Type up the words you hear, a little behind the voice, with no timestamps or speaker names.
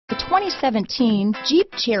2017 Jeep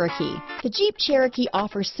Cherokee. The Jeep Cherokee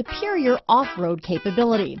offers superior off-road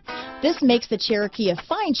capability. This makes the Cherokee a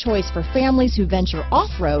fine choice for families who venture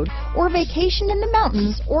off-road or vacation in the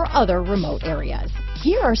mountains or other remote areas.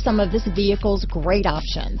 Here are some of this vehicle's great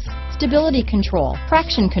options: stability control,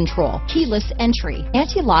 traction control, keyless entry,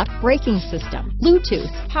 anti-lock braking system, Bluetooth,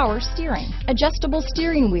 power steering, adjustable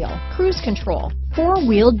steering wheel, cruise control,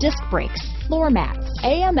 four-wheel disc brakes, floor mats,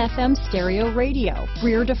 AM/FM stereo radio,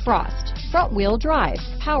 rear defrost, front-wheel drive,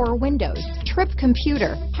 power windows, trip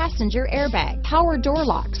computer, passenger airbag, power door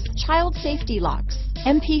locks, child safety locks,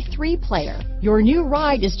 MP3 player. Your new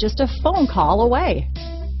ride is just a phone call away.